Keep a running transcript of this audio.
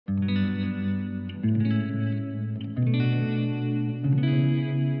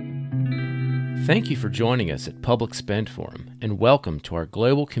Thank you for joining us at Public Spend Forum, and welcome to our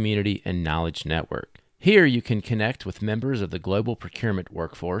Global Community and Knowledge Network. Here you can connect with members of the global procurement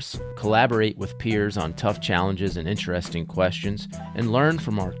workforce, collaborate with peers on tough challenges and interesting questions, and learn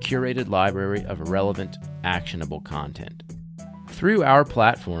from our curated library of relevant, actionable content. Through our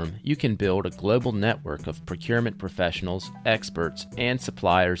platform, you can build a global network of procurement professionals, experts, and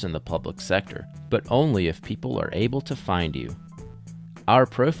suppliers in the public sector, but only if people are able to find you. Our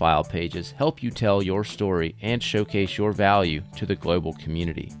profile pages help you tell your story and showcase your value to the global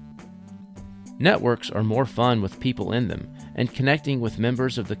community. Networks are more fun with people in them, and connecting with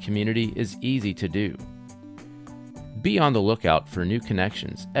members of the community is easy to do. Be on the lookout for new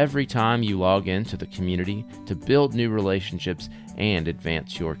connections every time you log into the community to build new relationships and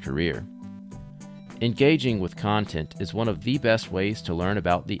advance your career. Engaging with content is one of the best ways to learn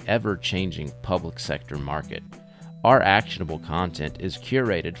about the ever-changing public sector market. Our actionable content is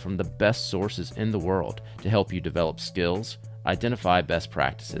curated from the best sources in the world to help you develop skills, identify best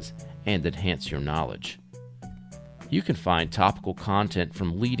practices, and enhance your knowledge. You can find topical content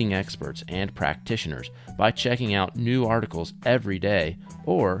from leading experts and practitioners by checking out new articles every day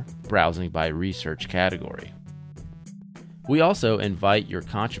or browsing by research category. We also invite your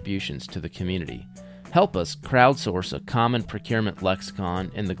contributions to the community. Help us crowdsource a common procurement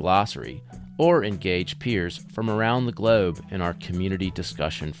lexicon in the glossary, or engage peers from around the globe in our community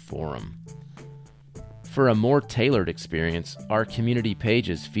discussion forum. For a more tailored experience, our community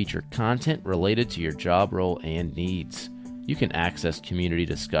pages feature content related to your job role and needs. You can access community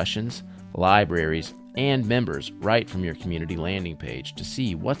discussions, libraries, and members right from your community landing page to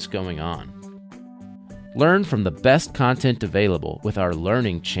see what's going on. Learn from the best content available with our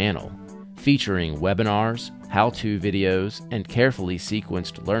Learning channel, featuring webinars, how-to videos, and carefully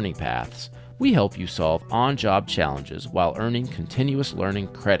sequenced learning paths. We help you solve on-job challenges while earning continuous learning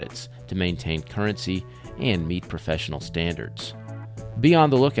credits to maintain currency and meet professional standards. Be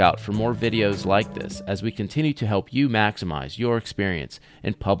on the lookout for more videos like this as we continue to help you maximize your experience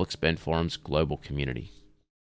in Public Spend Forum's global community.